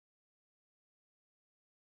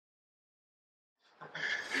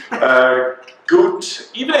Good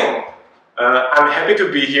evening. I'm happy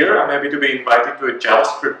to be here. I'm happy to be invited to a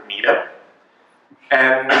JavaScript meetup.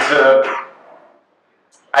 And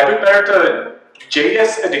I prepared a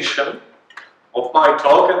JS edition of my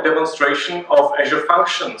talk and demonstration of Azure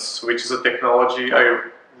Functions, which is a technology I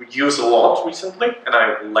use a lot recently, and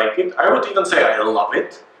I like it. I would even say I love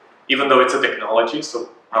it, even though it's a technology, so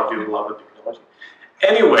how do you love a technology?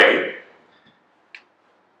 Anyway,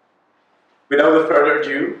 without further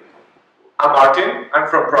ado, I'm Martin, I'm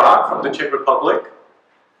from Prague, from the Czech Republic.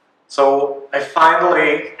 So I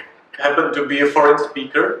finally happened to be a foreign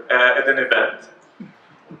speaker at an event.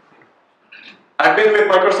 I've been with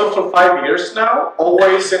Microsoft for 5 years now,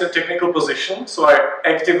 always in a technical position, so I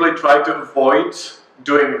actively try to avoid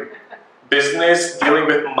doing business, dealing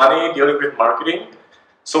with money, dealing with marketing.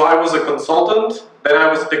 So I was a consultant, then I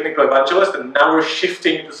was a technical evangelist, and now we're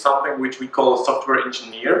shifting to something which we call a software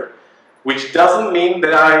engineer, which doesn't mean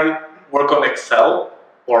that I work on Excel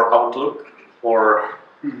or Outlook or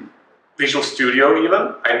Visual Studio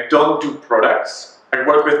even. I don't do products. I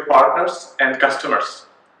work with partners and customers.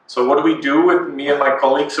 So what we do with me and my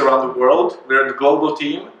colleagues around the world, we're a global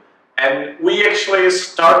team, and we actually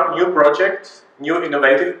start new projects, new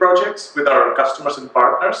innovative projects with our customers and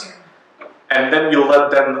partners, and then we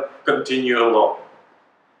let them continue along.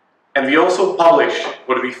 And we also publish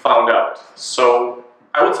what we found out. So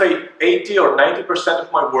I would say 80 or 90%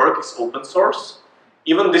 of my work is open source.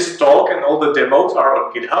 Even this talk and all the demos are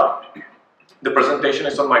on GitHub. The presentation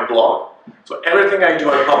is on my blog. So everything I do,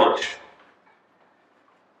 I publish.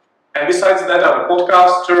 And besides that, I'm a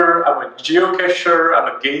podcaster, I'm a geocacher,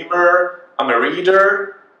 I'm a gamer, I'm a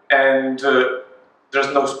reader, and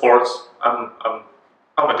there's no sports. I'm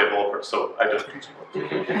a developer, so I don't do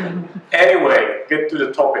sports. Anyway, get to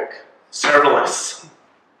the topic. Serverless.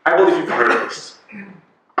 I believe you've heard of this.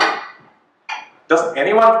 Does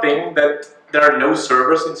anyone think that there are no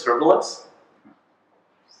servers in serverless?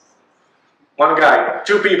 One guy,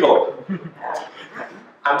 2 people.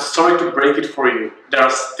 I'm sorry to break it for you. There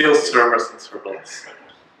are still servers in serverless.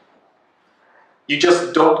 You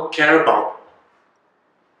just don't care about them.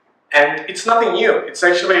 And it's nothing new. It's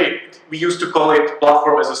actually, we used to call it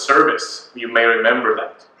platform as a service. You may remember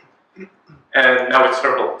that. And now it's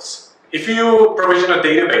serverless. If you provision a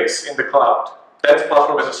database in the cloud, that's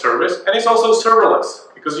platform as a service, and it's also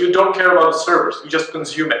serverless, because you don't care about the servers, you just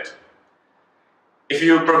consume it. If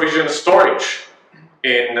you provision storage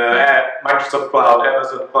in Microsoft Cloud,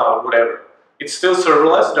 Amazon Cloud, whatever, it's still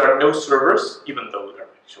serverless, there are no servers, even though there are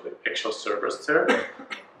actually actual servers there,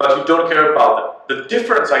 but you don't care about them. The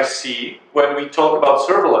difference I see when we talk about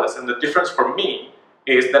serverless, and the difference for me,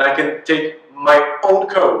 is that I can take my own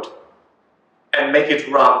code and make it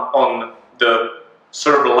run on the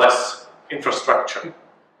serverless infrastructure.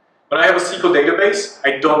 When I have a SQL database,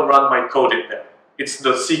 I don't run my code in there. It's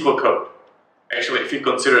the SQL code. Actually, if you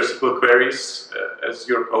consider SQL queries as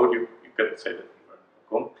your code, you can say that you are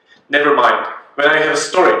code. Never mind. When I have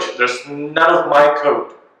storage, there's none of my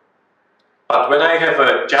code. But when I have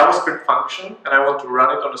a JavaScript function and I want to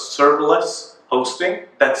run it on a serverless hosting,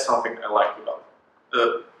 that's something I like about.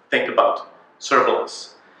 Think about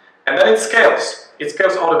serverless. And then it scales. It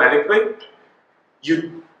scales automatically.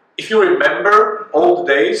 If you remember old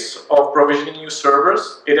days of provisioning new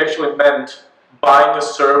servers, it actually meant buying a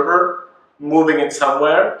server, moving it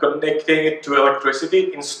somewhere, connecting it to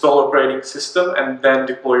electricity, install operating system, and then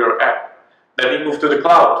deploy your app. Then you move to the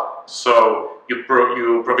cloud. So you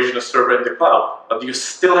provision a server in the cloud, but you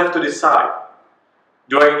still have to decide,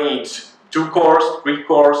 do I need 2 cores, 3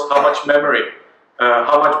 cores, how much memory,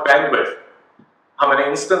 how much bandwidth, how many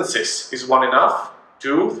instances, is 1 enough?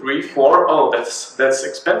 2, 3, 4, oh, that's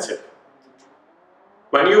expensive.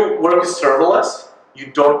 When you work with serverless, you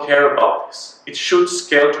don't care about this. It should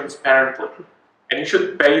scale transparently. And you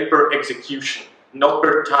should pay per execution, not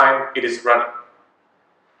per time it is running.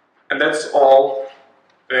 And that's all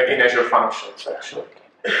in Azure Functions, actually.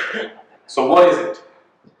 So what is it?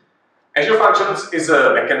 Azure Functions is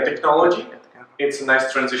a backend technology. It's a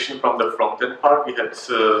nice transition from the front-end part we had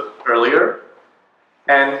earlier.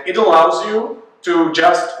 And it allows you to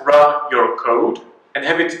just run your code and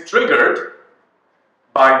have it triggered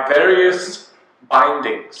by various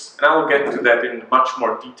bindings. And I'll get to that in much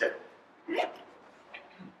more detail.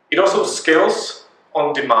 It also scales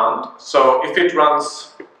on demand. So if it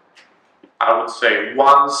runs, I would say,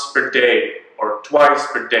 once per day or twice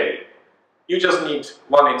per day, you just need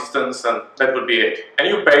 1 instance and that would be it. And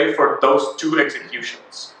you pay for those 2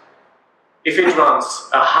 executions. If it runs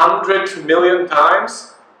 100 million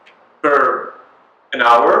times an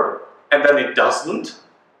hour, and then it doesn't,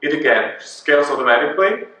 it again scales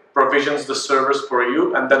automatically, provisions the servers for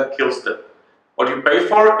you and then kills them. What you pay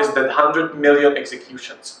for is that 100 million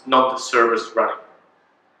executions, not the servers running.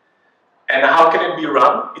 And how can it be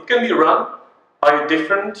run? It can be run by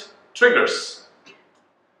different triggers.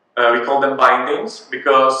 We call them bindings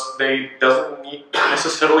because they doesn't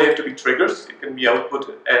necessarily have to be triggers. It can be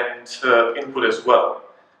output and input as well.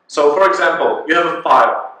 So for example, you have a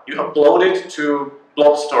file. You upload it to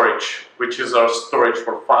blob storage, which is our storage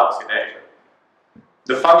for files in Azure.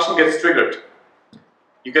 The function gets triggered.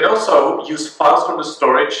 You can also use files from the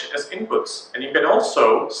storage as inputs, and you can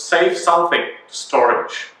also save something to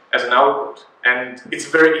storage as an output. And it's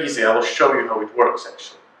very easy. I will show you how it works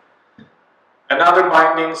actually. Another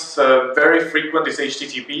bindings very frequent is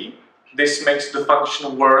HTTP. This makes the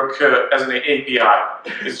function work as an API.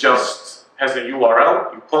 It just has a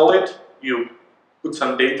URL, you call it, you put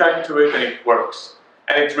some data into it, and it works.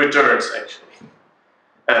 And it returns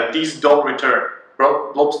actually. These don't return.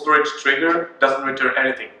 Blob storage trigger doesn't return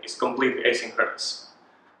anything. It's completely asynchronous.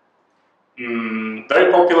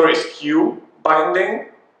 Very popular is queue binding.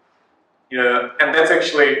 And that's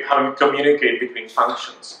actually how you communicate between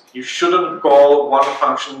functions. You shouldn't call one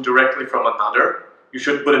function directly from another. You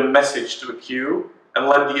should put a message to a queue and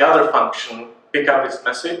let the other function pick up its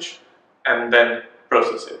message and then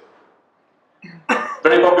process it.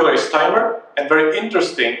 Very popular is timer, and very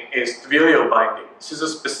interesting is Twilio binding. This is a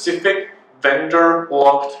specific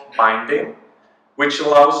vendor-locked binding which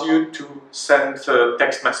allows you to send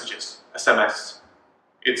text messages, SMS.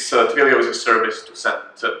 Twilio is a service to send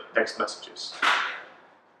text messages.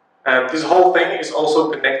 And this whole thing is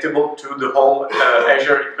also connectable to the whole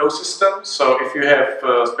Azure ecosystem. So if you have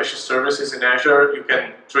special services in Azure, you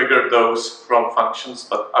can trigger those from functions,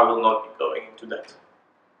 but I will not be going into that.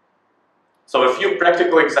 So a few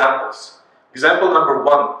practical examples. Example number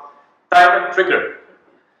 1, timer trigger.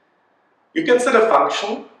 You can set a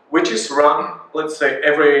function which is run, let's say,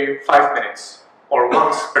 every 5 minutes, or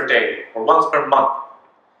once per day, or once per month.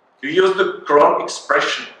 You use the cron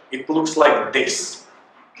expression, it looks like this.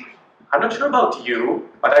 I'm not sure about you,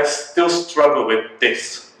 but I still struggle with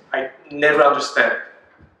this. I never understand.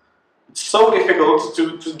 It's so difficult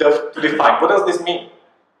to define. What does this mean?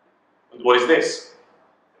 What is this?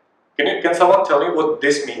 Can someone tell me what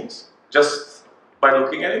this means? Just by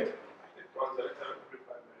looking at it?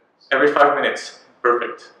 Every 5 minutes.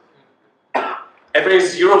 Perfect. Every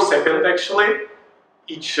 0 second, actually,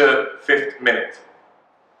 each 5th minute.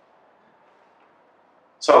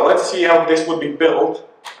 So let's see how this would be built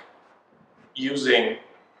using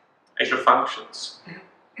Azure Functions.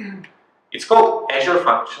 It's called Azure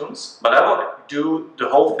Functions, but I will do the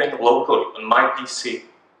whole thing locally on my PC.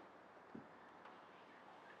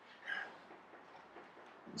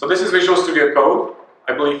 So this is Visual Studio Code.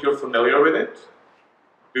 I believe you're familiar with it.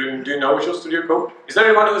 Do you know Visual Studio Code? Is there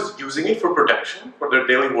anyone who's using it for production, for their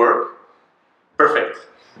daily work? Perfect.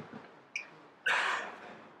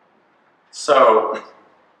 So,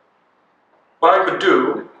 what I could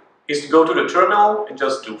do is to go to the terminal and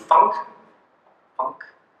just do func.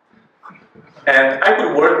 And I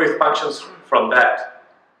could work with functions from that.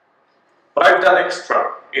 What I've done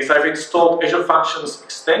extra is I've installed Azure Functions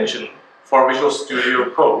extension for Visual Studio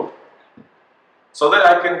Code so that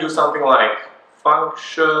I can do something like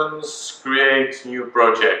functions, create new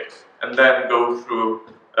project, and then go through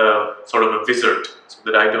sort of a wizard so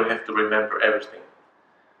that I don't have to remember everything.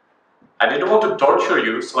 I didn't want to torture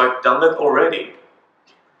you, so I've done that already.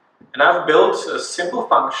 And I've built a simple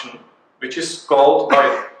function which is called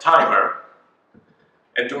by timer.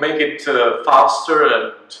 And to make it faster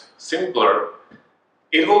and simpler,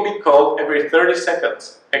 it will be called every 30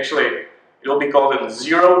 seconds. Actually, it will be called in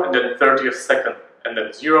 0 and then 30th second, and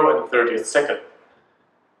then 0 and 30th second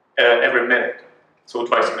every minute. So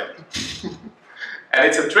twice a minute. And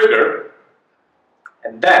it's a trigger.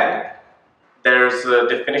 And then there's a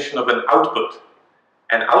definition of an output.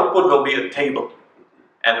 An output will be a table.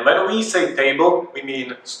 And when we say table, we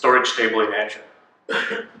mean storage table in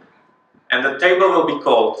Azure. And the table will be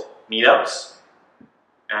called meetups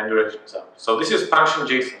and directions up. So this is function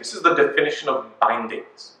JSON. This is the definition of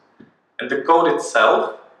bindings. And the code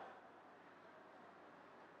itself,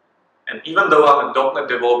 and even though I'm a .NET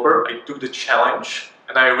developer, I took the challenge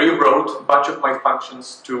and I rewrote a bunch of my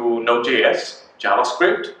functions to Node.js,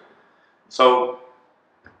 JavaScript. So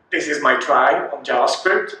this is my try on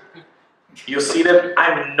JavaScript. You see that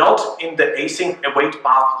I'm not in the async await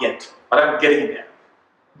path yet, but I'm getting there.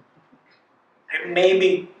 I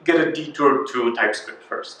maybe get a detour to TypeScript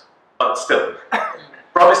first, but still,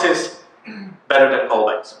 promises better than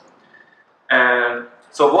callbacks. And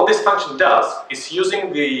so what this function does is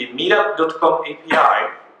using the meetup.com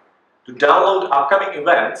API to download upcoming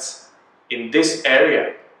events in this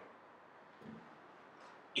area.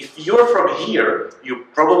 If you're from here, you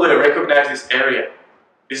probably recognize this area.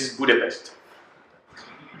 This is Budapest.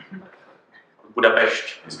 Budapest,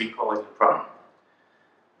 as we call it in Prague.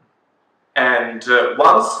 And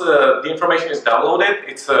once the information is downloaded,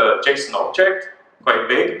 it's a JSON object, quite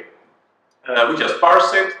big. We just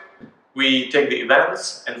parse it, we take the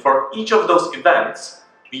events, and for each of those events,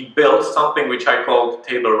 we build something which I call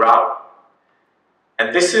table route.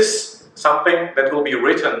 And this is something that will be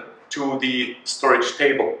written to the storage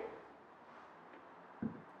table.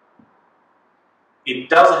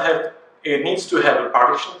 It needs to have a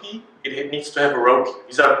partition key, it needs to have a row key.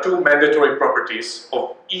 These are two mandatory properties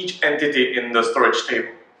of each entity in the storage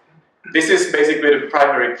table. This is basically the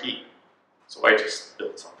primary key. So I just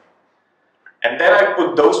built something. And then I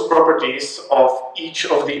put those properties of each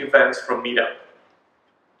of the events from Meetup.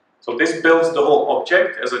 So this builds the whole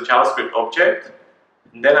object as a JavaScript object.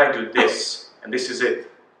 And then I do this, and this is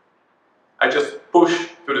it. I just push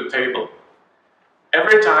to the table.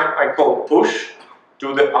 Every time I call push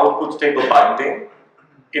to the output table binding,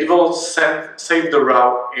 it will save the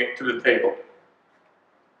route to the table.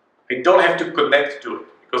 I don't have to connect to it,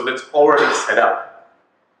 because that's already set up.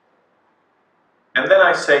 And then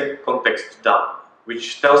I say context done,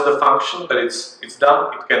 which tells the function that it's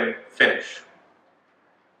done, it can finish.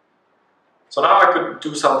 So now I could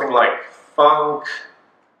do something like func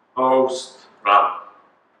host run.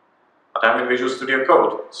 But I'm in Visual Studio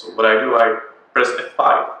Code, so what I do, I press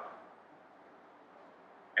F5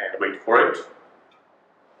 and wait for it.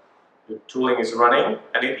 The tooling is running,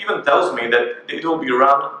 and it even tells me that it will be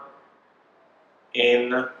run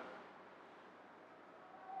in a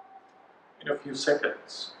few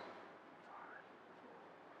seconds.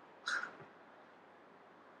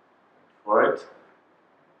 For it.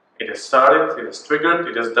 It has started, it has triggered,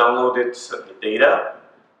 it has downloaded the data,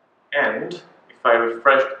 and if I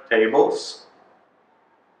refresh the tables,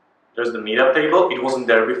 there's the meetup table. It wasn't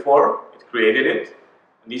there before, it created it.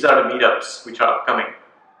 And these are the meetups which are upcoming.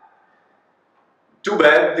 Too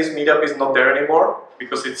bad this meetup is not there anymore,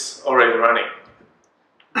 because it's already running.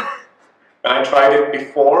 When I tried it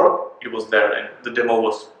before, it was there, and the demo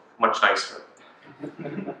was much nicer.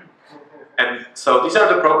 And so these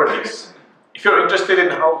are the properties. If you're interested in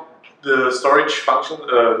how the storage function,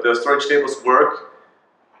 the storage tables work,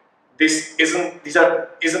 this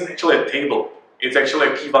isn't actually a table. It's actually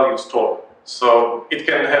a key value store. So it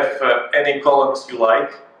can have any columns you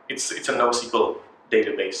like. It's a NoSQL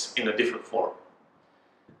database in a different form.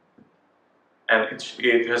 And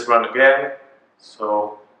it has run again.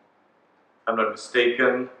 So if I'm not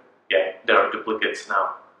mistaken, yeah, there are duplicates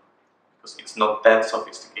now, because it's not that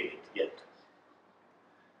sophisticated yet.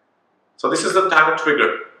 So this is the time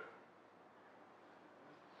trigger.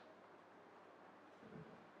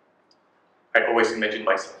 I always imagine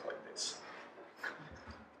myself like this.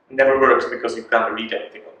 It never works because you can't read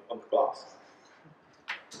anything on the class.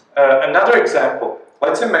 Another example.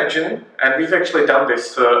 Let's imagine, and we've actually done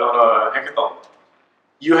this on a hackathon.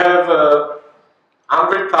 You have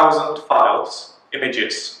 100,000 files,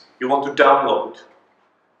 images, you want to download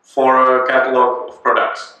for a catalog of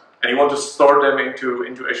products, and you want to store them into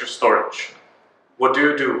Azure Storage. What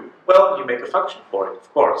do? Well, you make a function for it,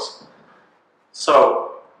 of course.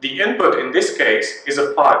 So the input in this case is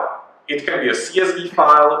a file. It can be a CSV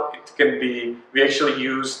file, it can be, we actually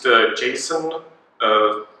used a JSON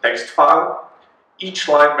text file. Each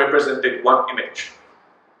line represented one image.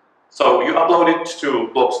 So you upload it to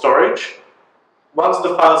blob storage. Once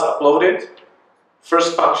the file is uploaded,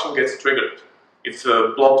 first function gets triggered. It's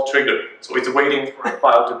a blob trigger, so it's waiting for the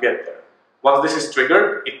file to get there. Once this is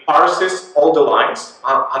triggered, it parses all the lines,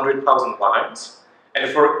 100,000 lines,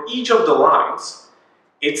 and for each of the lines,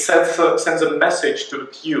 it sends a message to the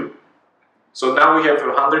queue. So now we have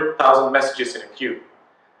 100,000 messages in a queue.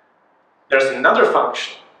 There's another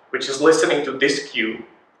function which is listening to this queue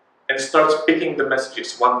and starts picking the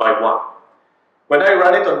messages one by one. When I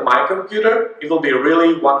run it on my computer, it will be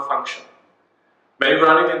really one function. When I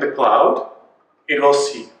run it in the cloud, it will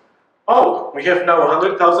see, oh, we have now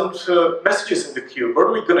 100,000 messages in the queue. What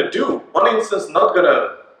are we going to do? One instance not going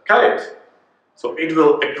to cut it. So it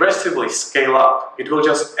will aggressively scale up. It will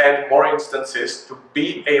just add more instances to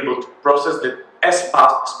be able to process it as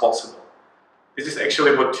fast as possible. This is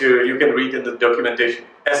actually what you can read in the documentation,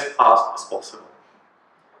 as fast as possible.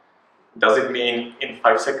 Does it mean in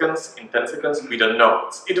 5 seconds, in 10 seconds? We don't know.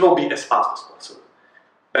 It will be as fast as possible.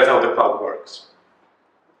 That's how the cloud works.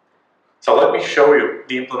 So let me show you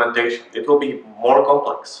the implementation. It will be more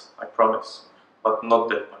complex, I promise, but not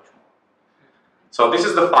that much more. So this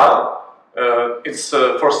is the file. It's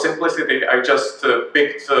for simplicity, I just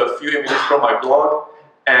picked a few images from my blog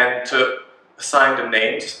and assigned the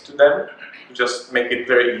names to them to just make it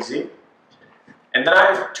very easy. And then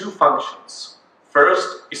I have two functions.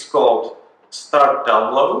 First is called start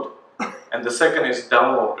download, and the second is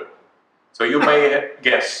downloader. So you may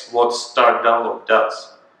guess what start download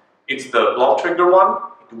does. It's the block trigger one.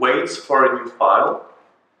 It waits for a new file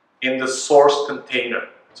in the source container.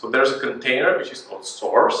 So there's a container which is called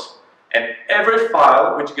source, and every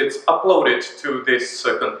file which gets uploaded to this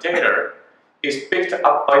container is picked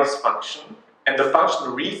up by this function, and the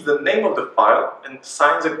function reads the name of the file and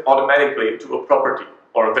assigns it automatically to a property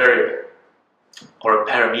or a variable or a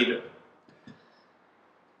parameter.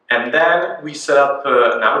 And then we set up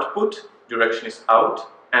an output, direction is out,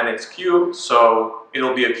 and it's queue, so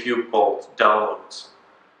it'll be a queue called downloads.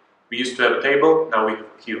 We used to have a table, now we have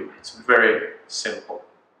a queue. It's very simple.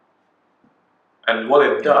 And what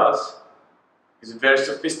it does is a very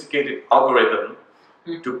sophisticated algorithm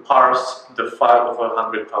to parse the file of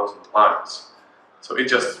 100,000 lines. So it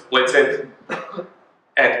just splits it,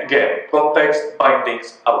 and again, context,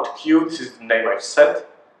 bindings, out queue, this is the name I've set,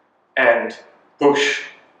 and push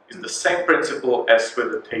is the same principle as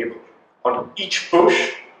with the table. On each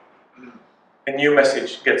push, a new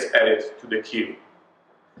message gets added to the queue.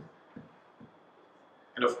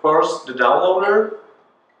 And of course, the downloader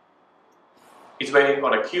is waiting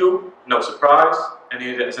on a queue, no surprise, and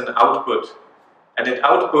it has an output. And it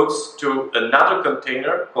outputs to another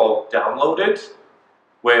container called downloaded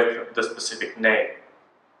with the specific name.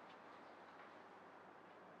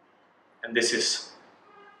 And this is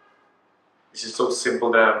so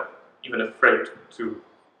simple that I'm even afraid to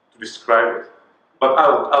describe it. But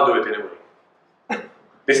I'll do it anyway.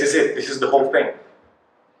 This is it. This is the whole thing.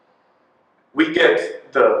 We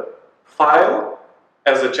get the file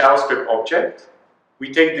as a JavaScript object.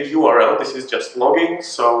 We take the URL. This is just logging.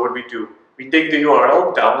 So what we do, we take the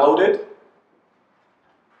URL, download it,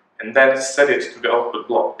 and then set it to the output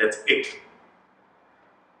block. That's it.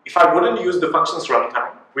 If I wouldn't use the functions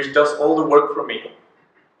runtime, which does all the work for me,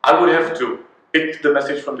 I would have to pick the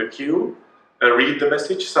message from the queue, read the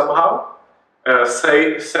message somehow,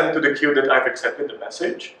 send to the queue that I've accepted the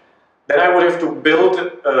message. Then I would have to build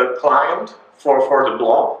a client for the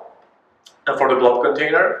blob, and for the blob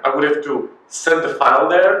container. I would have to send the file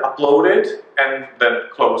there, upload it, and then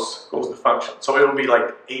close the function. So it will be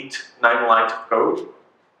like 8-9 lines of code.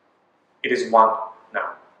 It is one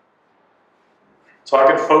now. So I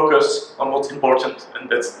can focus on what's important, and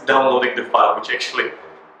that's downloading the file, which actually,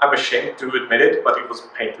 I'm ashamed to admit it, but it was a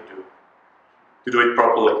pain to do it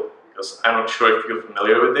properly, because I'm not sure if you're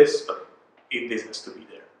familiar with this, but this has to be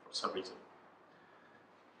there for some reason.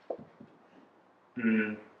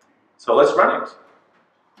 So let's run it.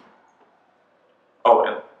 Oh,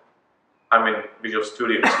 and I'm in Visual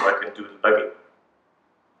Studio, so I can do the debugging.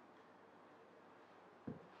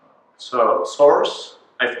 So, source,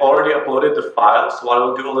 I've already uploaded the file, so I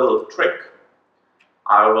will do a little trick.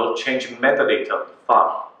 I will change metadata of the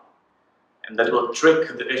file. And that will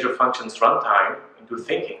trick the Azure Functions runtime into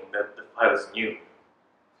thinking that the file is new.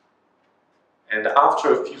 And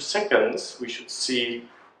after a few seconds, we should see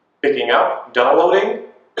picking up, downloading,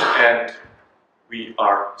 and we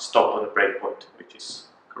are stopped on a breakpoint, which is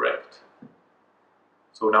correct.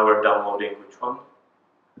 So now we're downloading which one?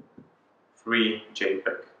 Free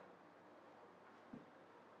JPEG.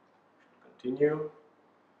 Continue.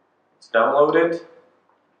 It's downloaded,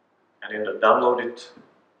 and in the downloaded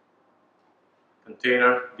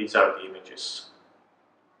container, these are the images.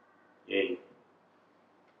 Yay.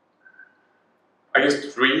 I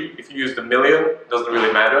used 3. If you use the million, it doesn't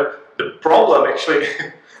really matter. The problem actually,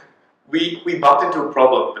 we bumped into a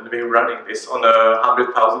problem when we were running this on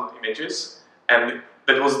 100,000 images, and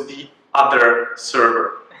that was the other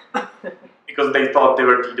server, because they thought they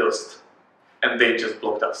were DDoSed, and they just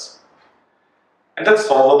blocked us. And that's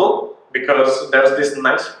solvable, because there's this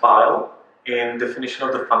nice file in definition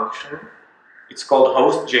of the function. It's called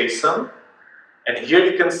host.json, and here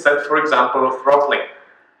you can set, for example, throttling.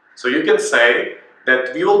 So you can say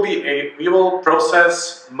that we will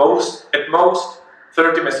process at most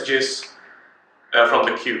 30 messages from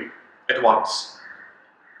the queue at once.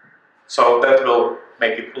 So that will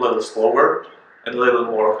make it a little slower and a little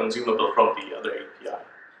more consumable from the other API.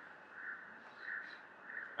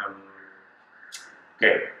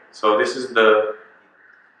 Okay, so this is the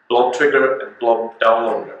blob trigger and blob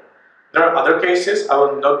downloader. There are other cases. I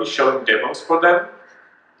will not be showing demos for them,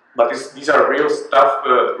 but these are real stuff,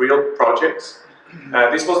 real projects.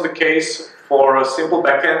 This was the case for a simple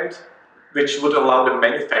backend, which would allow the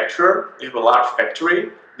manufacturer. They have a large factory,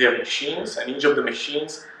 they have machines, and each of the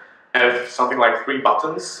machines have something like 3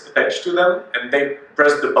 buttons attached to them, and they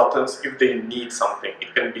press the buttons if they need something.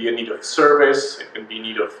 It can be a need of service, it can be a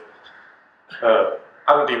need of, I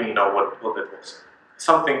don't even know what that was,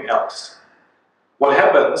 something else. What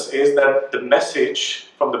happens is that the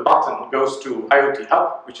message from the button goes to IoT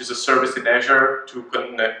Hub, which is a service in Azure to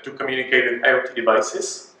communicate with IoT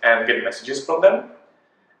devices and get messages from them.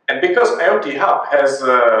 And because IoT Hub has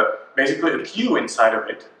basically a queue inside of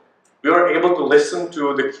it, we are able to listen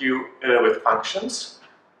to the queue with functions,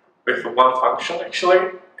 with one function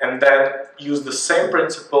actually, and then use the same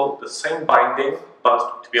principle, the same binding,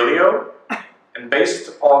 but Twilio. And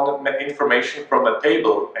based on information from a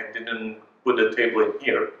table, I didn't put the table in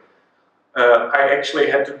here, I actually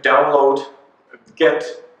had to get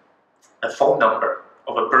a phone number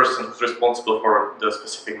of a person who's responsible for the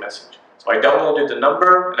specific message. So I downloaded the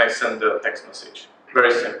number and I sent the text message.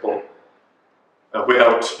 Very simple.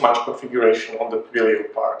 Without much configuration on the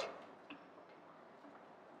Twilio part.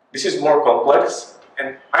 This is more complex,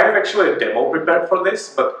 and I have actually a demo prepared for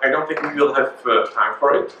this, but I don't think we will have time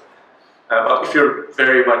for it. But if you're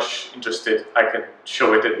very much interested, I can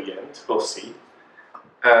show it at the end, we'll see.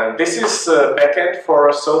 This is a backend for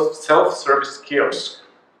a self-service kiosk.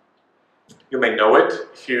 You may know it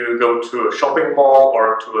if you go to a shopping mall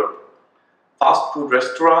or to a fast food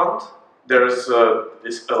restaurant. There's a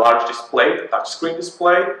large display, a touchscreen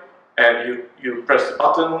display, and you press the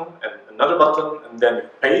button and another button, and then you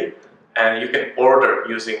pay, and you can order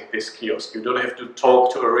using this kiosk. You don't have to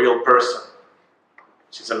talk to a real person,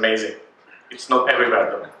 which is amazing. It's not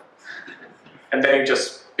everywhere though. And then you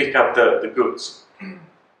just pick up the goods.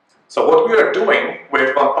 So what we are doing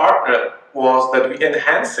with one partner was that we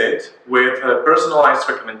enhance it with personalized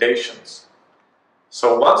recommendations.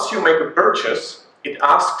 So once you make a purchase, it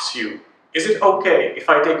asks you, is it okay if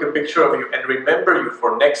I take a picture of you and remember you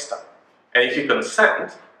for next time? And if you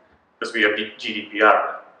consent, because we have GDPR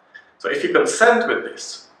now, so if you consent with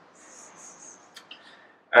this,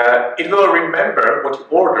 it will remember what you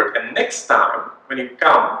ordered, and next time when you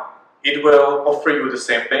come, it will offer you the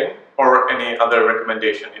same thing or any other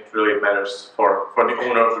recommendation. It really matters for the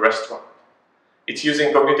owner of the restaurant. It's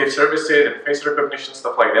using cognitive services and face recognition,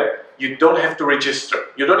 stuff like that. You don't have to register.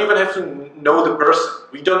 You don't even have to know the person.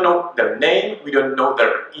 We don't know their name, we don't know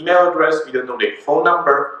their email address, we don't know their phone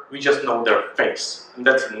number, we just know their face, and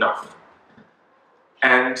that's enough.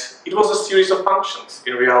 And it was a series of functions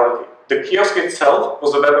in reality. The kiosk itself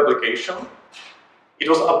was a web application. It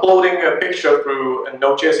was uploading a picture through a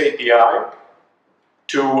Node.js API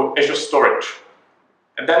to Azure Storage.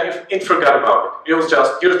 And then it forgot about it. It was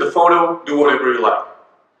just, here's the photo, do whatever you like.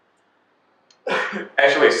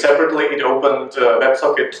 Actually, separately, it opened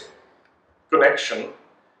WebSocket connection,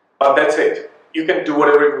 but that's it. You can do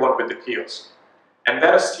whatever you want with the kiosk. And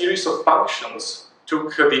then a series of functions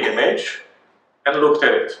took the image and looked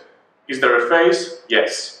at it. Is there a face?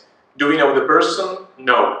 Yes. Do we know the person?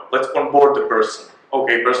 No. Let's onboard the person.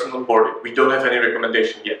 Okay, person onboarded. We don't have any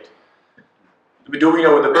recommendation yet. Do we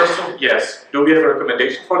know the person? Yes. Do we have a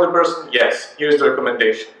recommendation for the person? Yes. Here's the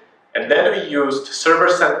recommendation. And then we used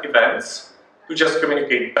server-sent events to just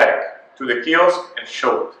communicate back to the kiosk and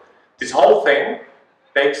show it. This whole thing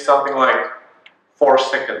takes something like 4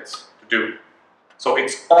 seconds to do. So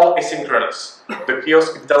it's all asynchronous. The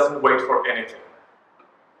kiosk doesn't wait for anything.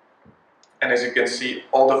 And as you can see,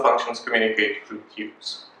 all the functions communicate through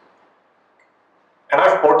queues. And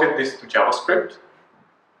I've ported this to JavaScript.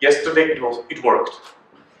 Yesterday it worked.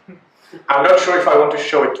 I'm not sure if I want to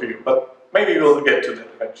show it to you, but maybe we'll get to that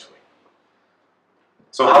eventually.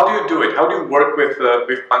 So how do you do it? How do you work with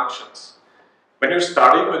functions? When you're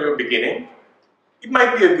starting, when you're beginning, it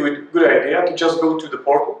might be a good idea to just go to the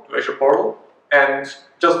portal, to Azure portal, and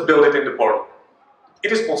just build it in the portal.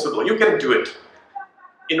 It is possible. You can do it.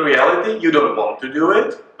 In reality, you don't want to do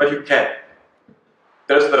it, but you can.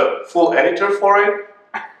 There's the full editor for it.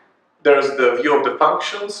 There's the view of the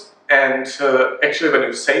functions, and actually when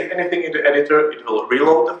you save anything in the editor, it will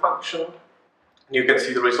reload the function, and you can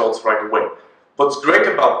see the results right away. What's great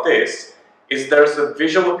about this is there's a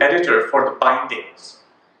visual editor for the bindings,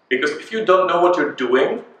 because if you don't know what you're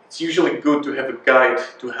doing, it's usually good to have a guide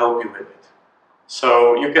to help you with it.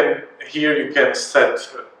 So here you can set,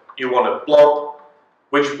 you want a blob,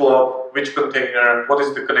 which container, what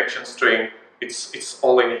is the connection string, it's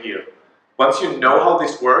all in here. Once you know how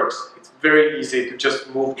this works, it's very easy to just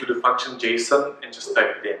move to the function JSON and just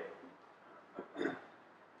type it in.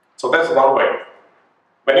 So that's one way.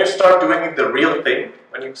 When you start doing the real thing,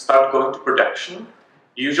 when you start going to production,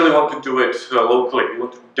 you usually want to do it locally. You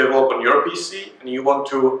want to develop on your PC, and you want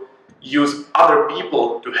to use other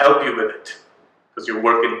people to help you with it, because you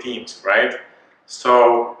work in teams, right?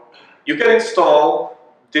 So You can install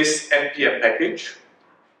this npm package,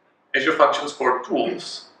 Azure Functions for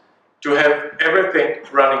Tools, to have everything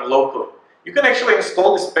running locally. You can actually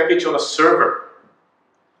install this package on a server.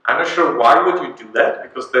 I'm not sure why would you do that,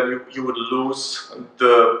 because then you would lose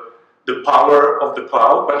the power of the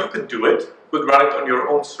cloud, but you could do it. You could run it on your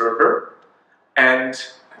own server and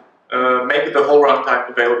make the whole runtime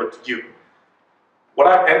available to you. What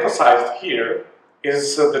I've emphasized here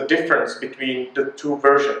is the difference between the two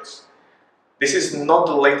versions. This is not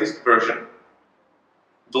the latest version.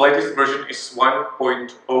 The latest version is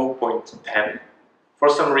 1.0.10. For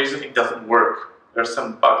some reason it doesn't work. There's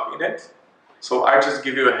some bug in it. So I just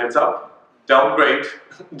give you a heads up. Downgrade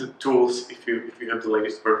the tools if you have the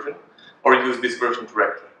latest version, or use this version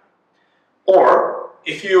directly. Or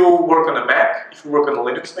if you work on a Mac, if you work on a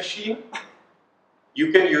Linux machine,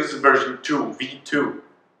 you can use version 2, V2,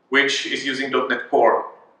 which is using .NET Core.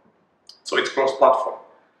 So it's cross-platform.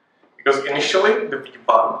 Because initially the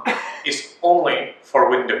V1 is only for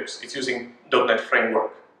Windows. It's using .NET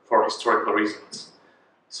Framework for historical reasons.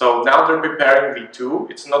 So now they're preparing V2.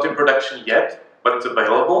 It's not in production yet, but it's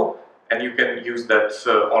available, and you can use that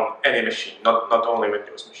on any machine, not only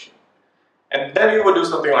Windows machine. And then you would do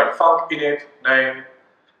something like func init name,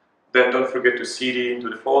 then don't forget to cd into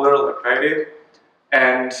the folder like I did,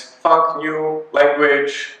 and func new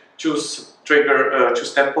language, choose trigger,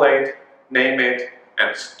 choose template, name it,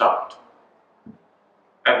 and start.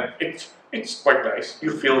 And it's quite nice.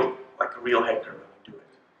 You feel like a real hacker when you do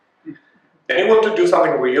it. Then you want to do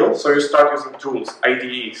something real, so you start using tools,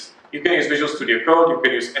 IDEs. You can use Visual Studio Code, you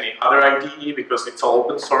can use any other IDE because it's all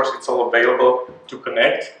open source, it's all available to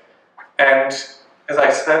connect. And as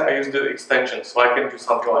I said, I use the extension, so I can do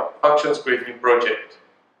something like functions, create new project.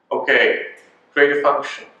 Okay, create a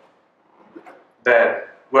function. Then,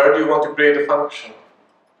 where do you want to create a function?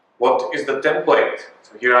 What is the template?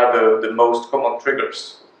 So here are the most common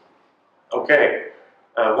triggers. Okay,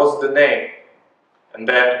 what's the name? And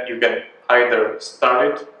then you can either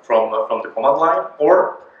start it from the command line,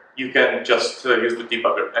 or you can just use the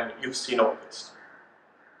debugger, and you've seen all this.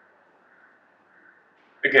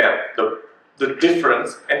 Again, the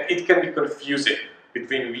difference, and it can be confusing,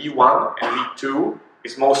 between V1 and V2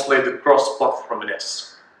 is mostly the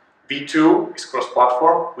cross-platformness. V2 is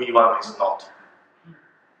cross-platform, V1 is not.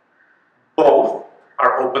 Both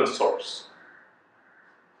are open source.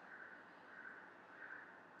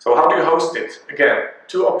 So how do you host it? Again,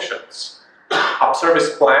 two options. App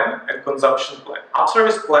service plan and consumption plan. App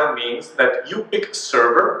service plan means that you pick a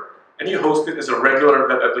server and you host it as a regular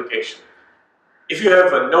web application. If you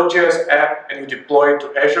have a Node.js app and you deploy it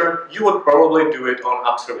to Azure, you would probably do it on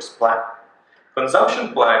App Service Plan.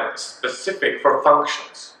 Consumption plan is specific for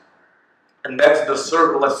functions. And that's the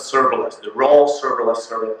serverless, the raw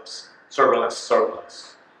serverless.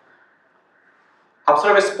 App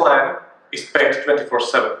Service Plan is paid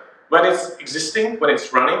 24/7. When it's existing, when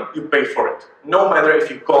it's running, you pay for it. No matter if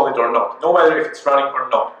you call it or not, no matter if it's running or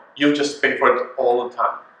not, you just pay for it all the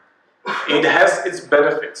time. It has its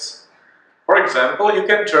benefits. For example, you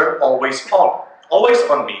can turn always on. Always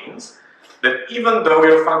on means that even though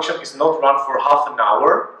your function is not run for half an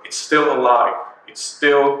hour, it's still alive. It's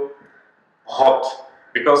still hot.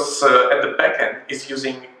 Because at the backend, it's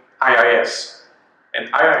using IIS. And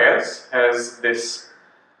IIS has this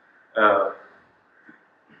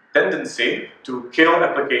tendency to kill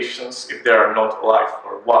applications if they are not alive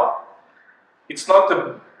for a while. It's not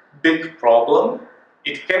a big problem.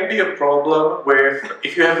 It can be a problem with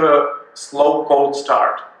if you have a slow cold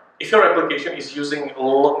start. If your application is using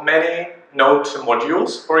many Node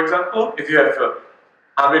modules, for example, if you have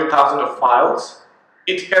 100,000 of files,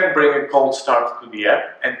 it can bring a cold start to the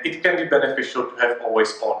app, and it can be beneficial to have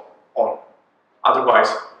always on. Otherwise,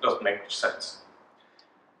 it doesn't make much sense.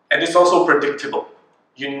 And it's also predictable.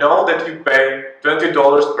 You know that you pay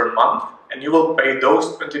 $20 per month, and you will pay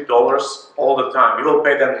those $20 all the time. You will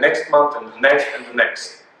pay them next month and the next and the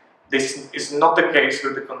next. This is not the case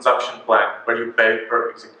with the consumption plan, where you pay per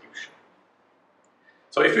execution.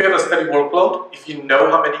 So if you have a steady workload, if you know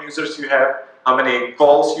how many users you have, how many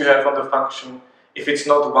calls you have on the function, if it's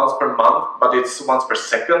not once per month, but it's once per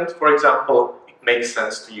second, for example, it makes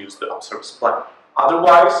sense to use the App Service plan.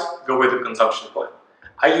 Otherwise, go with the consumption plan.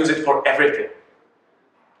 I use it for everything.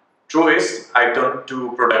 True is, I don't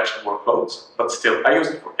do production workloads, but still, I use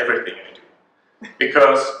it for everything I do.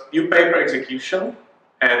 Because you pay per execution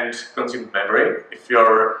and consume memory if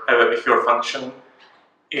your function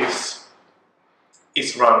is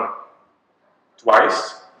run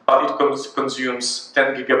twice, but it consumes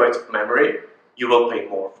 10 gigabytes of memory, you will pay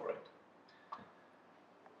more for it.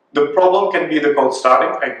 The problem can be the cold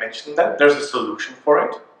starting. I mentioned that. There's a solution for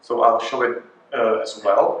it. so I'll show it as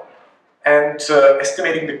well. And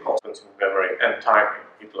estimating the cost of memory and time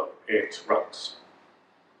it runs.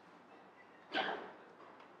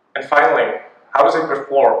 And finally, how does it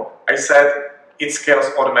perform? I said it scales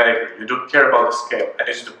automatically. You don't care about the scale. And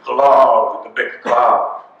it's the cloud, the big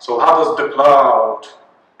cloud. So how does the cloud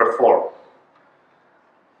perform?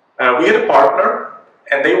 We had a partner,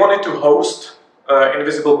 and they wanted to host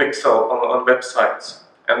Invisible Pixel on websites.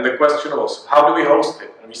 And the question was, how do we host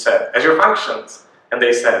it? And we said, Azure Functions. And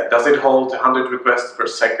they said, does it hold 100 requests per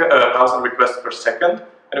second, 1,000 requests per second?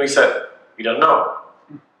 And we said, we don't know.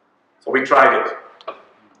 So we tried it.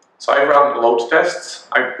 So I ran load tests.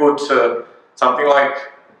 I put something like,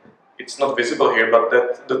 it's not visible here, but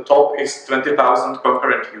that the top is 20,000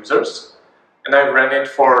 concurrent users. And I ran it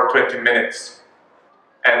for 20 minutes.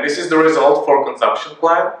 And this is the result for consumption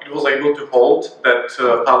plan. It was able to hold that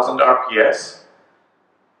 1,000 RPS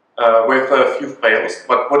with a few fails.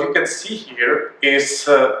 But what you can see here is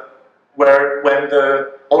when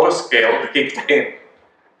the autoscale kicked in.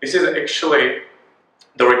 This is actually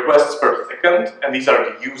the requests per second, and these are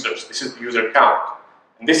the users. This is the user count.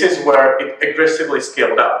 And this is where it aggressively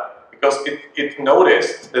scaled up, because it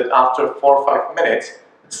noticed that after 4 or 5 minutes,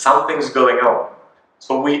 something's going on.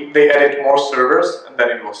 So they added more servers, and then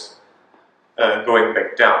it was going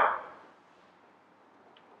back down.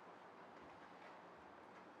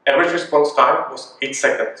 Average response time was 8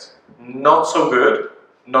 seconds. Not so good,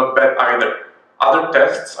 not bad either. Other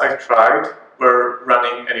tests I've tried were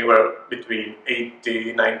running anywhere between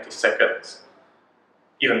 80, 90 seconds,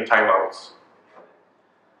 even timeouts.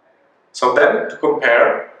 So then, to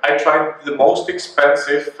compare, I tried the most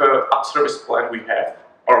expensive app service plan we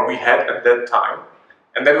had at that time,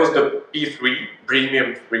 and that was the P3,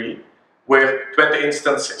 Premium 3, with 20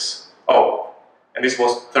 instances. Oh, and this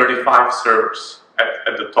was 35 servers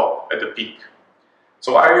at the top, at the peak.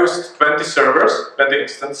 So I used 20 servers, 20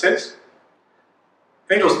 instances. I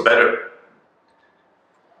think it was better.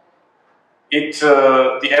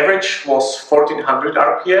 The average was 1400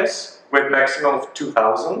 RPS with maximum of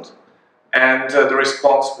 2000, and the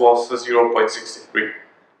response was 0.63.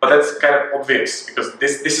 But that's kind of obvious, because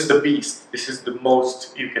this is the beast. This is the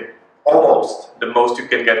most you can, almost the most you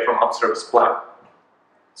can get from app service plan.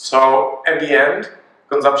 So at the end,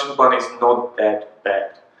 consumption plan is not that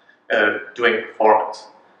bad doing performance.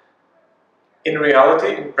 In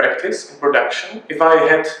reality, in practice, in production, if I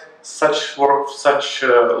had such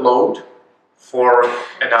load for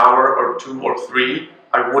an hour or 2 or 3,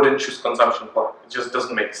 I wouldn't choose consumption plan. It just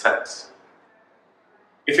doesn't make sense.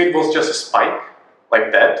 If it was just a spike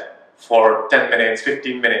like that for 10 minutes,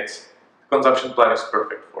 15 minutes, the consumption plan is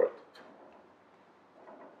perfect for it.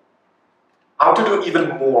 How to do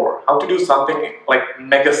even more? How to do something like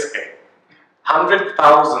mega scale?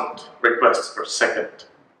 100,000 requests per second.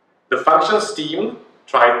 The functions team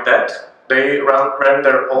tried that. They ran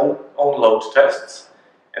their own load tests,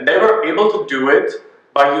 and they were able to do it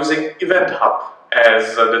by using Event Hub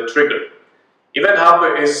as the trigger. Event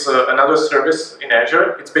Hub is another service in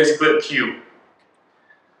Azure. It's basically a queue.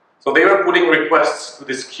 So they were putting requests to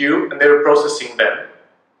this queue, and they were processing them.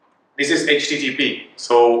 This is HTTP,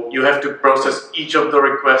 so you have to process each of the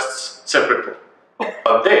requests separately.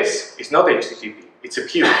 But this is not HTTP, it's a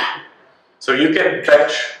queue. So you can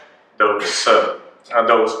batch those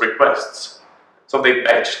requests. So they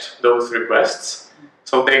batched those requests,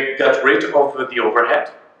 so they got rid of the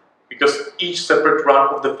overhead, because each separate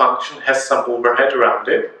run of the function has some overhead around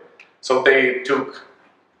it. So they took,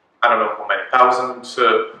 I don't know how many,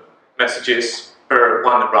 1,000 messages per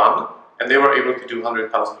one run, and they were able to do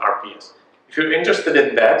 100,000 RPS. If you're interested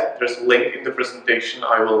in that, there's a link in the presentation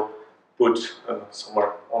I will put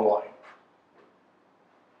somewhere online.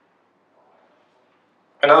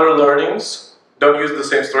 Another learnings, don't use the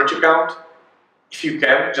same storage account. If you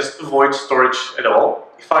can, just avoid storage at all.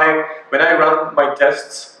 When I run my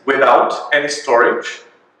tests without any storage,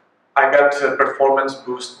 I got a performance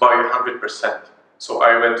boost by 100%. So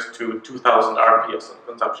I went to 2000 RPS on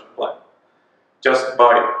consumption plan, just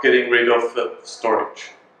by getting rid of the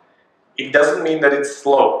storage. It doesn't mean that it's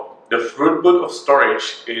slow. The throughput of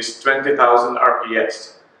storage is 20,000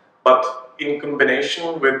 RPS, but in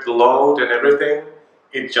combination with the load and everything,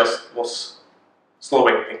 it just was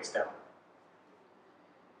slowing things down.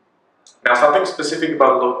 Now, something specific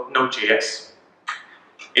about Node.js.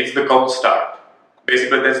 It's the cold start.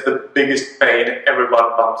 Basically, that's the biggest pain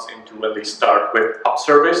everyone bumps into when they start with app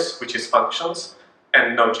service, which is functions,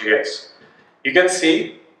 and Node.js. You can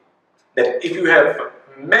see that if you have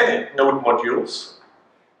many node modules,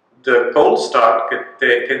 the cold start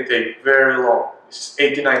can take very long. This is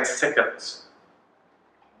 89 seconds,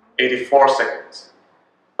 84 seconds.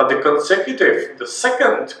 But the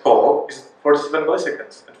second call is 47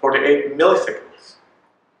 milliseconds and 48 milliseconds.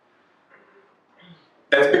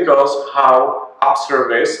 That's because how app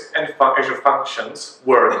service and Azure functions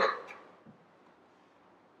work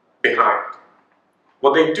behind.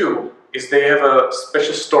 What they do is they have a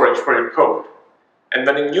special storage for your code. And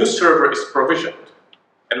when a new server is provisioned,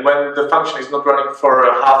 and when the function is not running for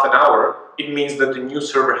half an hour, it means that the new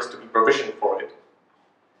server has to be provisioned for it.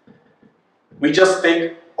 We just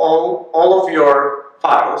take all of your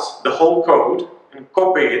files, the whole code, and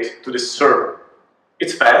copy it to this server.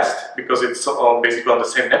 It's fast, because it's basically on the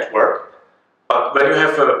same network, but when you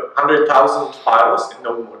have 100,000 files in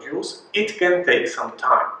node modules, it can take some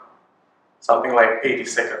time. Something like 80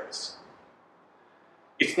 seconds.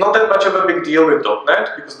 It's not that much of a big deal with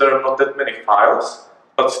 .NET, because there are not that many files,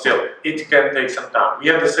 but still, it can take some time. We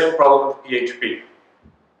have the same problem with PHP.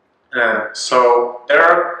 So there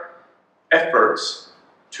are efforts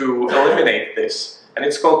to eliminate this, and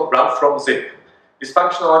it's called run from zip. This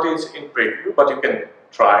functionality is in preview, but you can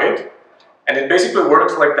try it, and it basically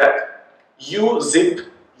works like that. You zip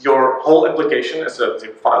your whole application as a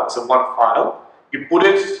zip file, as a one file. You put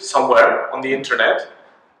it somewhere on the internet.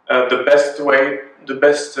 The best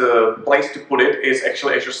place to put it is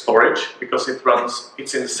actually Azure Storage, because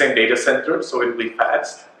it's in the same data center, so it'll be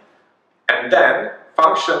fast. And then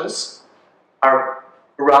functions are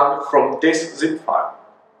run from this zip file.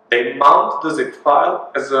 They mount the zip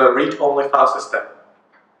file as a read-only file system.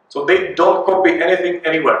 So they don't copy anything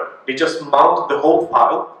anywhere. They just mount the whole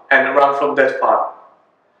file and run from that file.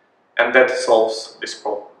 And that solves this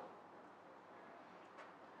problem.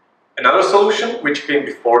 Another solution, which came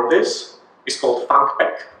before this, is called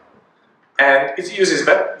FunkPack. And it uses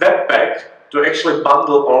Webpack to actually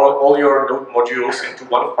bundle all your node modules into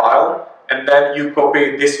one file, and then you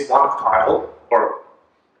copy this one file, or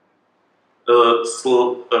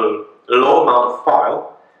a low amount of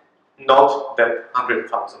file, not that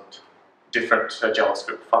 100,000 different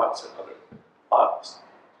JavaScript files and other files.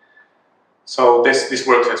 So this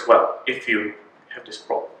works as well if you have this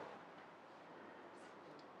problem.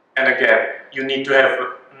 And again, you need to have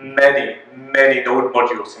many node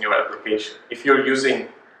modules in your application. If you're using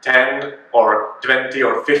 10 or 20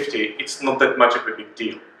 or 50, it's not that much of a big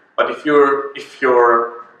deal. But if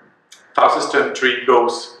your file system tree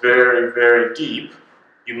goes very deep,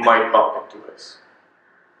 you might bump into this.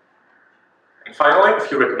 And finally, a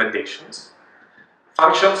few recommendations.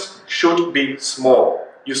 Functions should be small.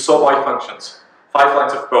 You saw my functions. 5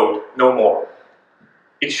 lines of code, no more.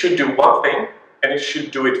 It should do one thing, and it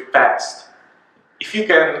should do it fast. If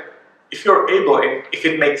you're able, and if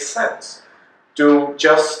it makes sense, to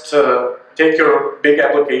just take your big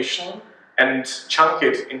application and chunk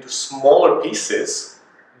it into smaller pieces,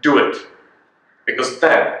 do it. Because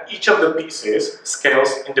then each of the pieces scales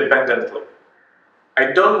independently.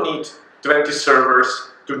 I don't need 20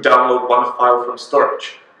 servers to download one file from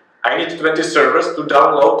storage. I need 20 servers to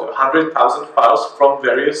download 100,000 files from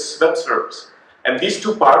various web servers. And these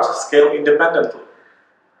two parts scale independently.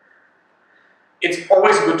 It's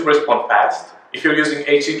always good to respond fast. If you're using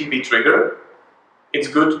HTTP trigger, it's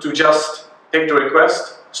good to just take the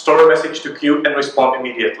request, store a message to queue, and respond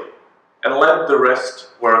immediately. And let the rest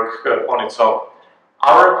work on its own.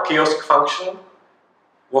 Our kiosk function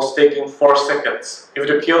was taking 4 seconds. If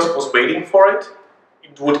the kiosk was waiting for it,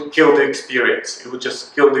 it would kill the experience. It would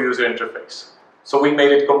just kill the user interface. So we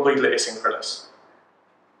made it completely asynchronous.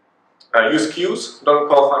 Use queues, don't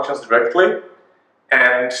call functions directly,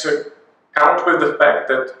 and count with the fact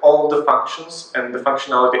that all the functions and the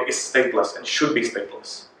functionality is stateless and should be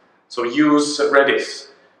stateless. So use Redis,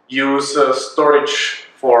 use storage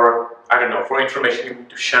for, I don't know, for information you need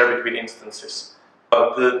to share between instances.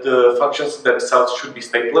 But the functions themselves should be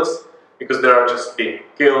stateless, because they are just being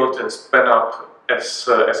killed and spun up as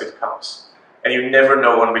it comes. And you never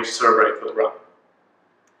know on which server it will run.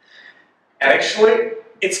 And actually,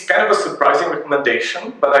 it's kind of a surprising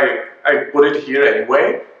recommendation, but I put it here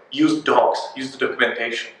anyway. Use docs, use the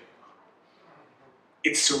documentation.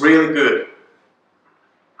 It's really good.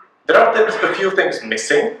 There are a few things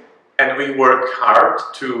missing, and we work hard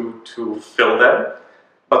to fill them,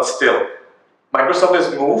 but still, Microsoft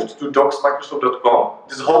has moved to docs.microsoft.com.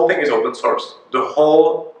 This whole thing is open source. The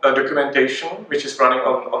whole documentation, which is running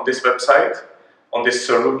on this website, on this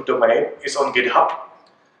root domain, is on GitHub.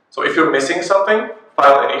 So if you're missing something,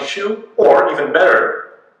 file an issue, or even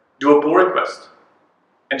better, do a pull request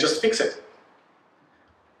and just fix it.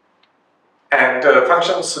 And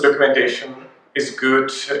functions documentation is good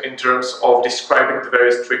in terms of describing the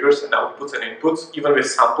various triggers and outputs and inputs, even with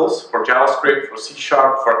samples for JavaScript, for C#,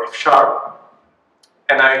 for F#.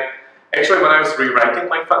 And I Actually, when I was rewriting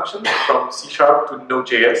my function from C# to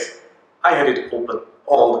Node.js, I had it open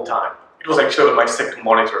all the time. It was actually on my second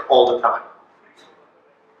monitor all the time.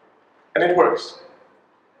 And it works.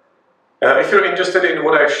 If you're interested in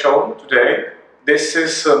what I've shown today, this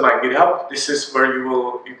is my GitHub. This is where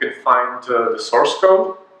you can find the source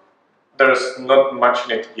code. There's not much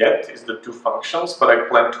in it yet. It's the two functions, but I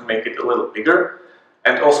plan to make it a little bigger.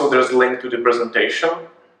 And also there's a link to the presentation.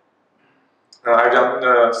 I've done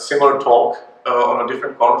a similar talk on a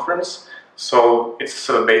different conference, so it's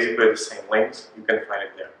basically the same links. You can find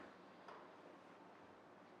it there.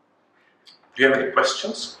 Do you have any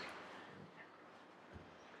questions?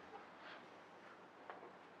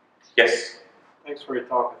 Yes? Thanks for your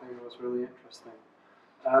talk. I think it was really interesting.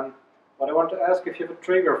 But I want to ask, if you have a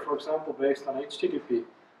trigger, for example, based on HTTP,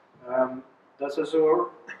 does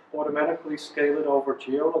Azure automatically scale it over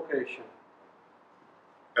geolocation?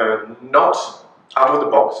 Not out of the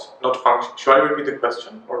box, not function. Should I repeat the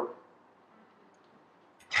question? Or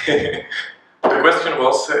the question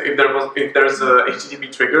was if there's a HTTP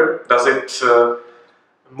trigger, does it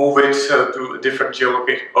move it to a different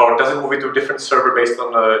geolocation, or does it move it to a different server based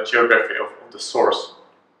on the geography of the source?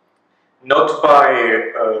 Not by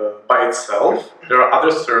itself. There are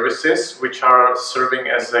other services which are serving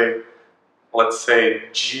as a, let's say,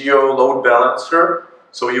 geo load balancer.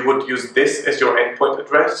 So you would use this as your endpoint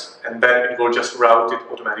address, and then it will just route it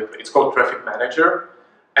automatically. It's called Traffic Manager,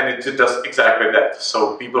 and it does exactly that.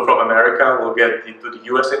 So people from America will get to the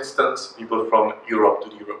US instance, people from Europe to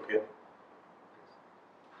the European.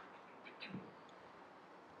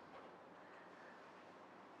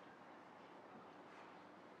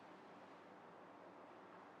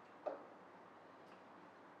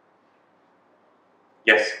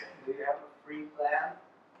 Yes? Do you have a free plan?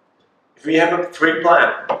 If we have a free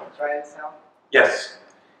plan, Try it out? yes.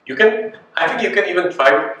 You can, I think you can even try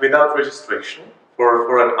it without registration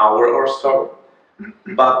for an hour or so.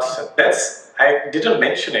 But that's, I didn't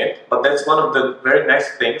mention it, but that's one of the very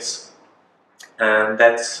nice things. And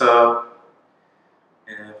that's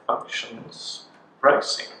functions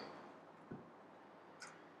pricing.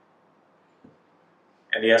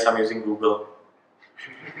 And yes, I'm using Google.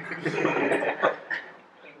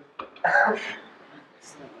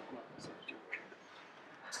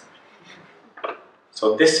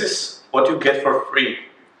 So this is what you get for free.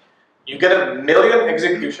 You get 1 million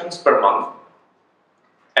executions per month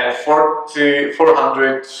and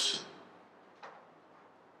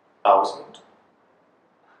 400,000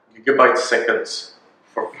 gigabyte seconds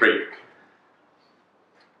for free.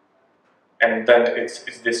 And then it's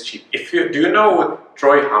this cheap. If you do you know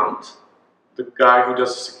Troy Hunt, the guy who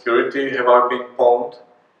does security, have I been pwned?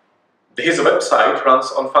 His website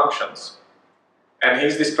runs on functions. And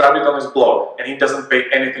he's described it on his blog, and he doesn't pay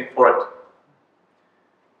anything for it.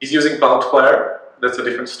 He's using Cloudflare, that's a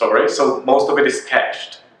different story, so most of it is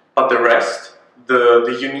cached. But the rest, the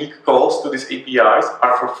unique calls to these APIs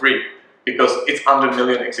are for free, because it's under 1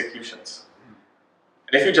 million executions.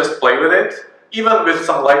 And if you just play with it, even with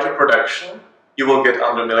some lighter production, you will get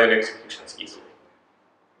under 1 million executions easily.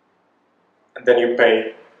 And then you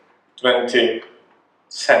pay 20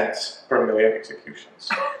 cents per million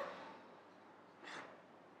executions.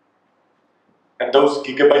 And those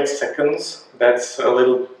gigabyte seconds, that's a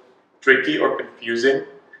little tricky or confusing.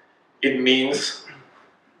 It means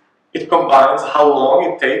it combines how long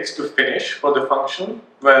it takes to finish for the function,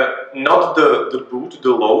 well, not the boot, the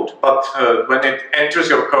load, but when it enters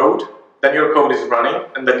your code, then your code is running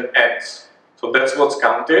and then it ends. So that's what's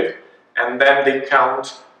counted, and then they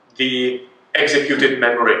count the executed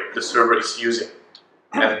memory the server is using.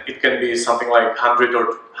 And it can be something like 100 or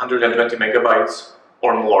 120 megabytes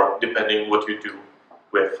or more, depending what you do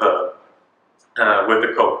with the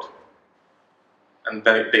code. And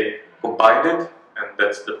then they combine it, and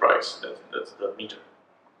that's the price, that's the meter.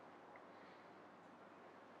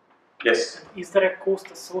 Yes? Is there a cost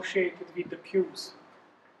associated with the queues?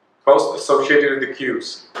 Cost associated with the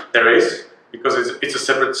queues. There is, because it's a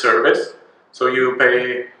separate service, so you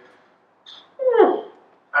pay,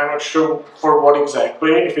 I'm not sure for what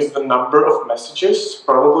exactly, if it's the number of messages,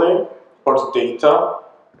 probably, or the data.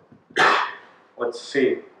 Let's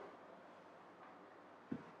see.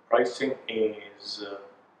 Pricing is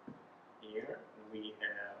here. We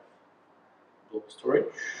have block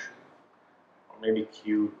storage, or maybe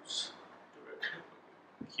queues.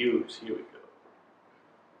 Queues, here we go.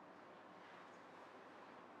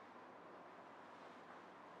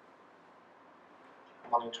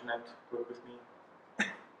 Come on, internet, work with me. Come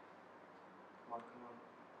on, come on.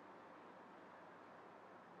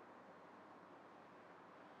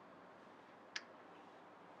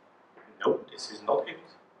 Nope, this is not it.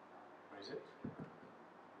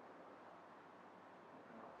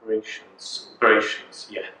 Operations,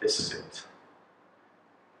 yeah, this is it.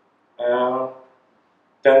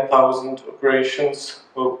 10,000 operations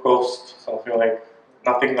will cost something like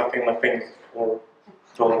nothing $4.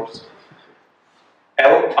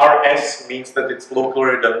 LRS means that it's locally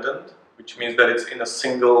redundant, which means that it's in a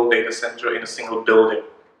single data center in a single building.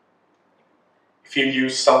 If you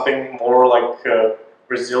use something more like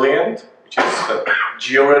resilient, which is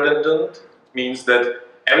geo-redundant, it means that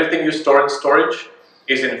everything you store in storage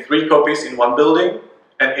is in 3 copies in one building,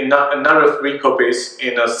 and in another 3 copies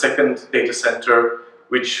in a second data center,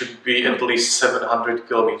 which should be at least 700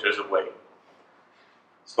 kilometers away.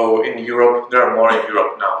 So in Europe, there are more in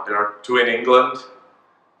Europe now. There are 2 in England,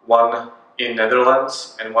 1 in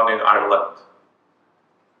Netherlands, and 1 in Ireland.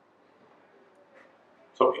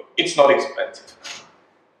 So it's not expensive.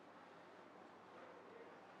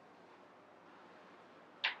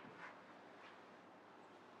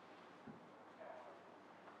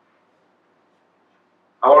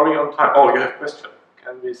 How are we on time? Oh, you have a question.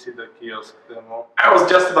 Can we see the kiosk demo? I was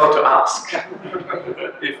just about to ask.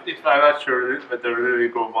 if I'm not sure whether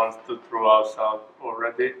Rigo wants to throw us out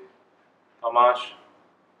already. Tamás,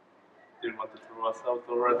 do you want to throw us out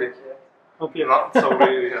already? Okay. Not so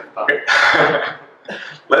we have time.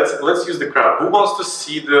 Let's use the crowd. Who wants to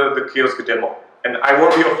see the kiosk demo? And I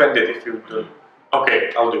won't be offended if you do.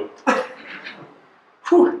 Okay, I'll do it.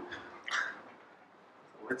 Whew.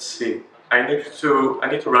 Let's see. I need to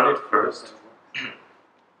run it first.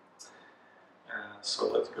 So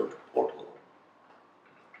let's go to portal.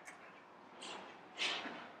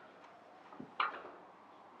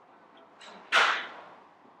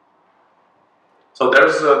 So there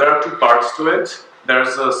are 2 parts to it.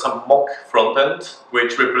 There's some mock frontend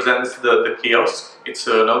which represents the kiosk. It's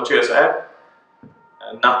a Node.js app.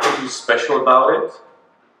 Nothing too special about it.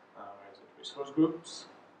 Where is it? Resource groups.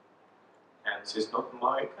 And this is not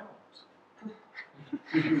my account.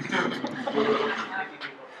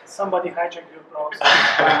 Somebody hijacked your browser.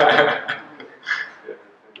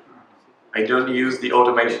 I don't use the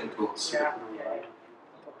automation tools. Yeah.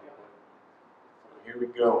 Here we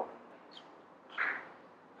go.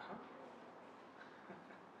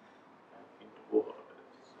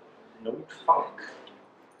 Node Funk.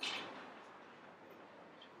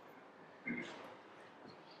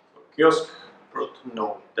 Kiosk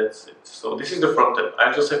node, that's it. So this is the front end.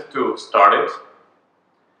 I just have to start it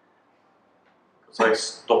because I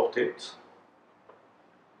stopped it.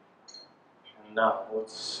 And now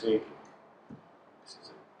let's see. This is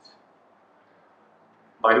it.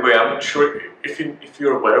 By the way, I'm not sure if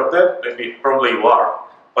you're aware of that. Maybe probably you are.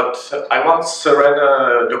 But I once ran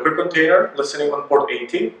a Docker container listening on port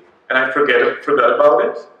 80, and I forgot about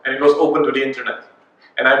it, and it was open to the internet.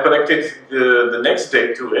 And I connected the next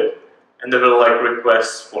day to it, and there were like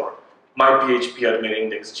requests for my PHP admin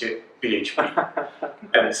index PHP,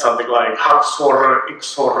 and something like Haxor,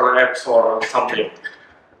 Xor, Xor, or something.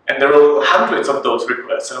 And there were hundreds of those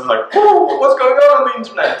requests, and I'm like, whoa, what's going on the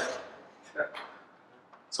internet?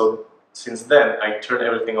 So since then, I turn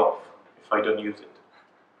everything off if I don't use it.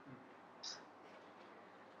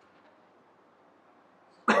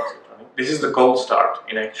 This is the cold start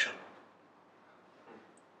in action.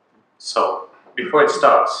 So, before it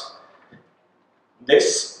starts,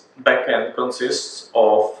 this backend consists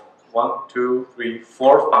of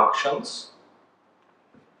 4 functions.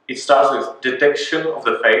 It starts with detection of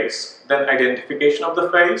the face, then identification of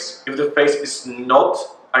the face. If the face is not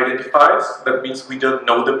identified, that means we don't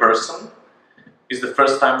know the person. It's the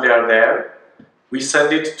first time they are there. We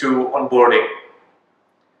send it to onboarding.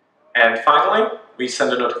 And finally, we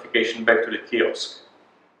send a notification back to the kiosk.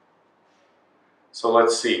 So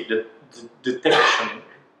let's see, the detection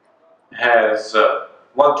has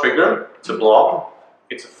 1 trigger, it's a blob,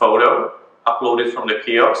 it's a photo uploaded from the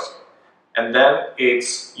kiosk, and then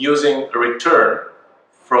it's using a return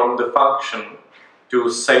from the function to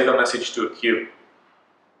save a message to a queue.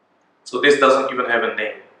 So this doesn't even have a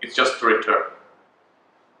name, it's just a return.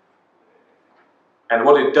 And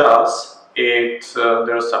what it does,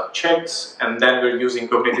 there are some checks, and then we're using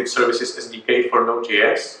Cognitive Services SDK for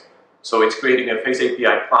Node.js. So it's creating a Face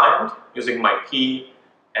API client using my key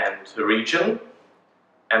and region.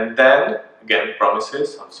 And then, again,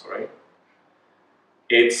 promises, I'm sorry.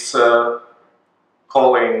 It's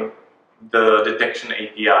calling the detection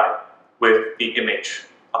API with the image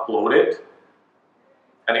uploaded.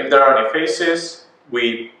 And if there are any faces,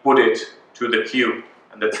 we put it to the queue,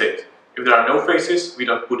 and that's it. If there are no faces, we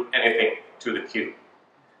don't put anything to the queue.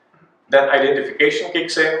 Then identification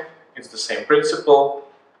kicks in. It's the same principle.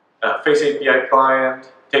 Face API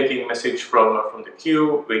client taking message from the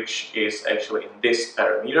queue, which is actually in this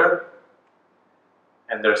parameter.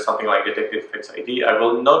 and there's something like detected face ID. I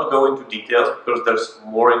will not go into details because there's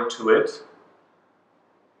more into it,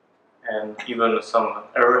 and even some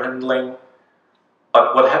error handling.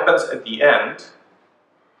 But what happens at the end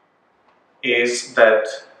is that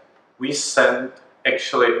we send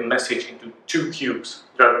actually a message into two queues.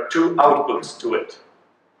 There are two outputs to it.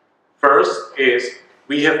 First is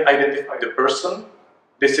we have identified the person.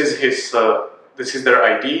 This is their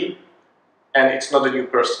ID, and it's not a new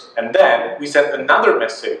person. And then we send another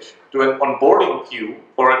message to an onboarding queue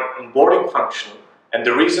for an onboarding function. And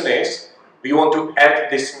the reason is we want to add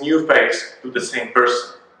this new face to the same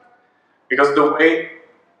person. Because the way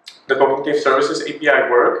the Cognitive Services API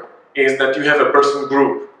work is that you have a person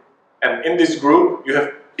group. And in this group, you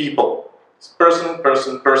have people. It's person,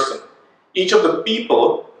 person, person. Each of the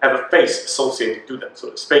people have a face associated to them.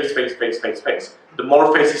 So space, face, face, face, face. The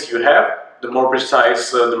more faces you have, the more precise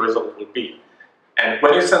the result will be. And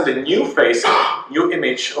when you send a new face, new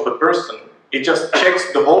image of a person, it just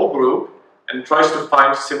checks the whole group and tries to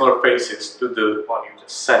find similar faces to the one you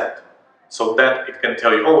just sent. So that it can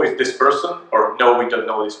tell you, oh, is this person? Or no, we don't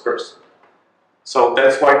know this person. So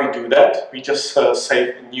that's why we do that. We just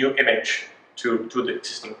save a new image to the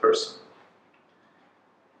existing person.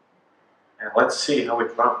 And let's see how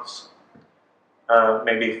it runs.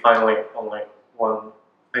 Maybe finally only one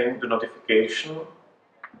thing, the notification.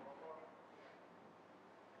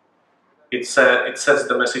 It sets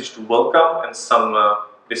the message to welcome and some,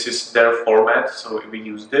 this is their format, so we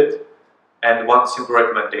used it. And one simple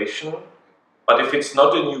recommendation. But if it's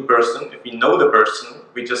not a new person, if we know the person,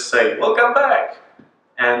 we just say, welcome back.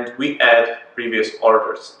 And we add previous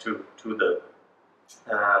orders to the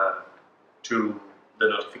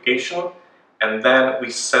notification. And then we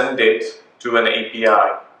send it to an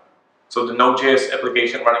API. So the Node.js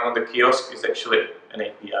application running on the kiosk is actually an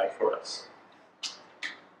API for us.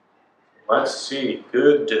 Let's see,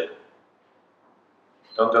 good.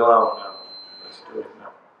 Don't allow now. Let's do it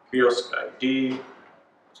now. Kiosk ID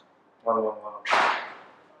 111.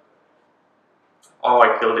 Oh,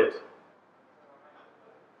 I killed it.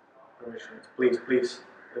 Permissions, please, please,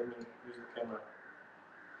 let me use the camera.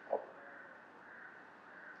 Oh.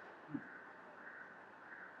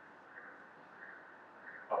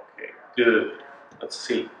 Okay, good. Let's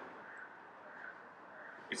see.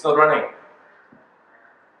 It's not running.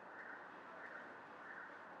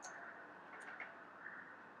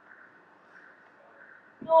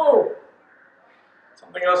 No!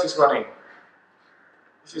 Something else is running.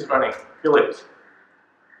 This is running. Kill it.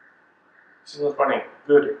 This is not running.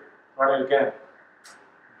 Good. Run it again.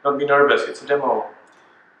 Don't be nervous. It's a demo.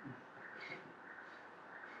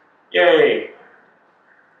 Yay!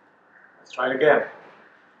 Let's try it again.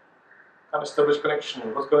 Can't establish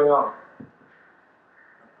connection. What's going on?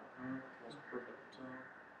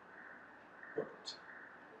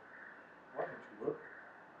 Why don't you work?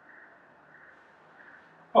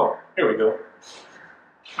 Oh, here we go.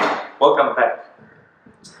 Welcome back.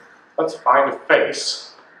 Let's find a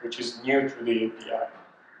face which is new to the API.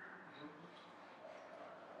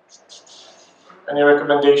 Any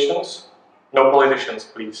recommendations? No politicians,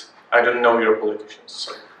 please. I don't know your politicians,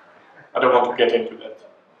 so I don't want to get into that.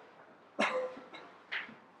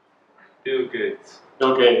 Bill Gates.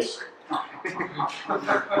 Bill Gates.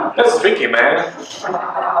 That's tricky, man.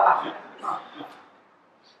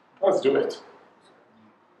 Let's do it.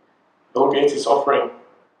 Bill Gates is offering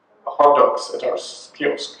hot dogs at our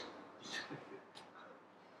kiosk.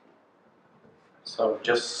 So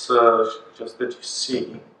just that you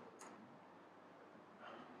see.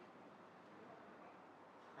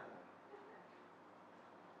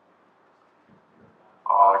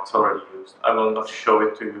 Oh, it's already used. I will not show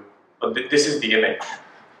it to you. But this is the image.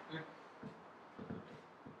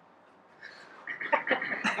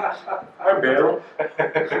 Hi, Bill.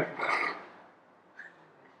 Okay.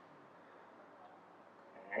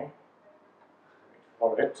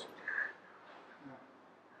 For it.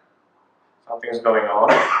 Something's going on.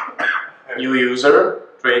 New user,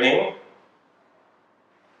 training.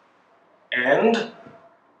 And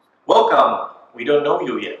welcome. We don't know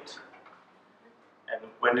you yet. And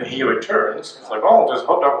when he returns, he's like, oh, this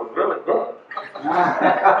hot dog was really good.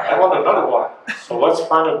 I want another one. So let's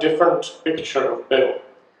find a different picture of Bill.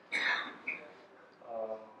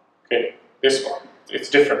 Okay, this one. It's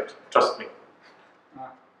different, trust me.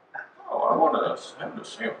 Oh, I want to have the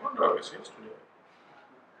same hot dog as yesterday.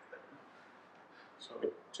 So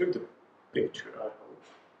it took the picture, I hope.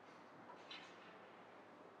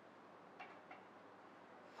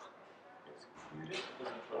 Execute it. Does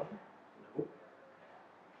it run? No.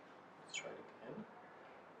 Let's try it again.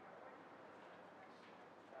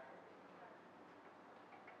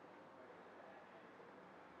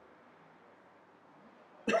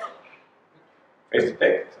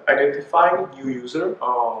 Mistake. Identifying new user.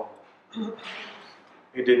 Oh,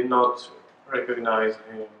 he did not recognize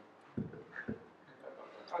him.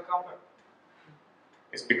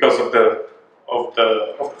 It's because of the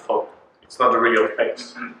phone. It's not a real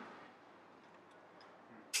face.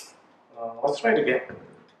 Let's try it again.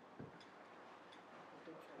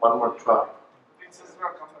 One more try. It says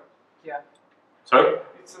welcome back. Yeah. Sorry?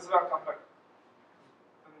 It says welcome back.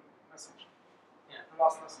 Message. Yeah. The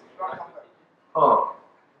last message. Welcome back. Oh.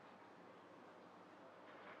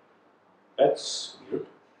 That's weird.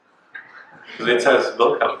 Because it says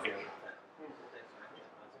welcome here.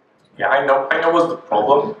 Yeah, I know what's the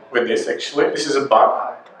problem with this actually. This is a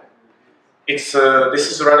bug. It's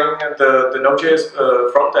this is running the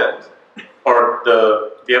Node.js front end, or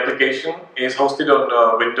the application is hosted on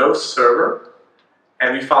a Windows server,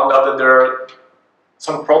 and we found out that there are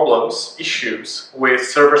some problems, issues with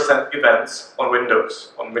server sent events on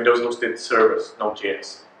Windows hosted servers,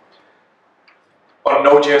 Node.js. On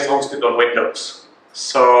Node.js hosted on Windows.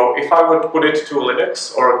 So if I would put it to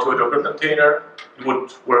Linux or to a Docker container, it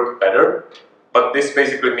would work better. But this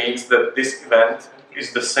basically means that this event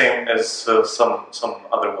is the same as some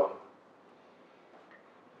other one.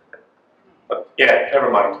 But yeah, never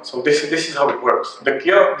mind. So this is how it works.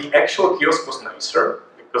 The actual kiosk was nicer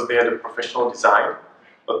because they had a professional design,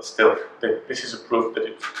 but still, this is a proof that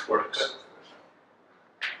it works.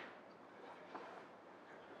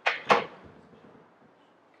 Okay,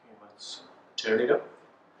 let's turn it up.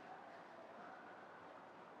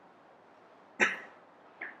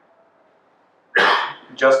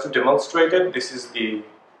 Just to demonstrate it, this is the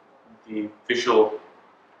visual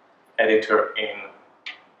editor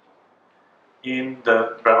in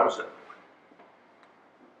the browser.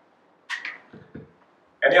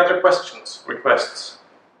 Any other questions, requests?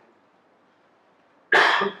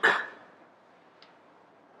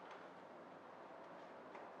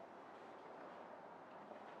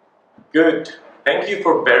 Good. Thank you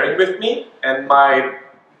for bearing with me and my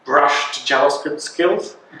brushed JavaScript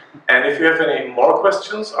skills. And if you have any more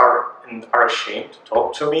questions or are ashamed to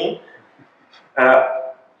talk to me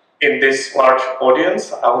in this large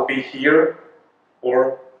audience, I will be here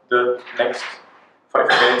for the next 5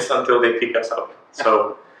 minutes until they kick us out.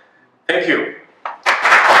 So, thank you.